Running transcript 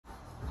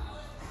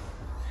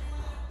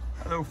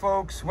Hello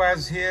folks,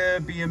 Waz here,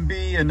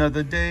 B&B,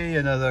 another day,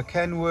 another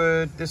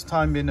Kenwood, this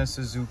time in a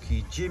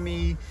Suzuki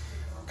Jimny.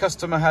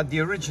 Customer had the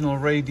original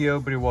radio,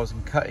 but he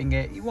wasn't cutting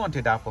it. He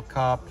wanted Apple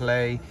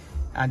CarPlay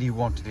and he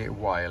wanted it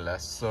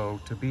wireless. So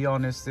to be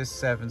honest, this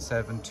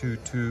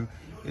 7722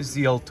 is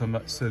the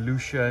ultimate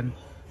solution.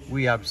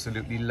 We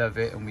absolutely love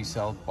it and we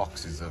sell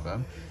boxes of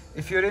them.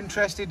 If you're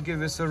interested,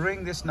 give us a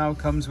ring. This now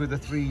comes with a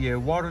 3-year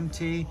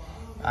warranty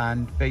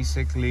and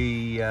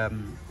basically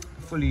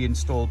fully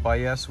installed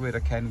by us. We're a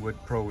KENWOOD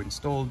Pro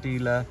Install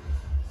Dealer,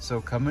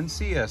 so come and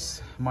see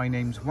us. My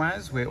name's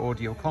Waz, we're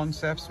Audio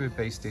Concepts, we're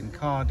based in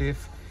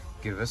Cardiff.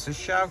 Give us a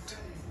shout.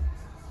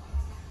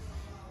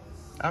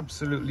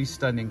 Absolutely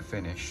stunning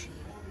finish.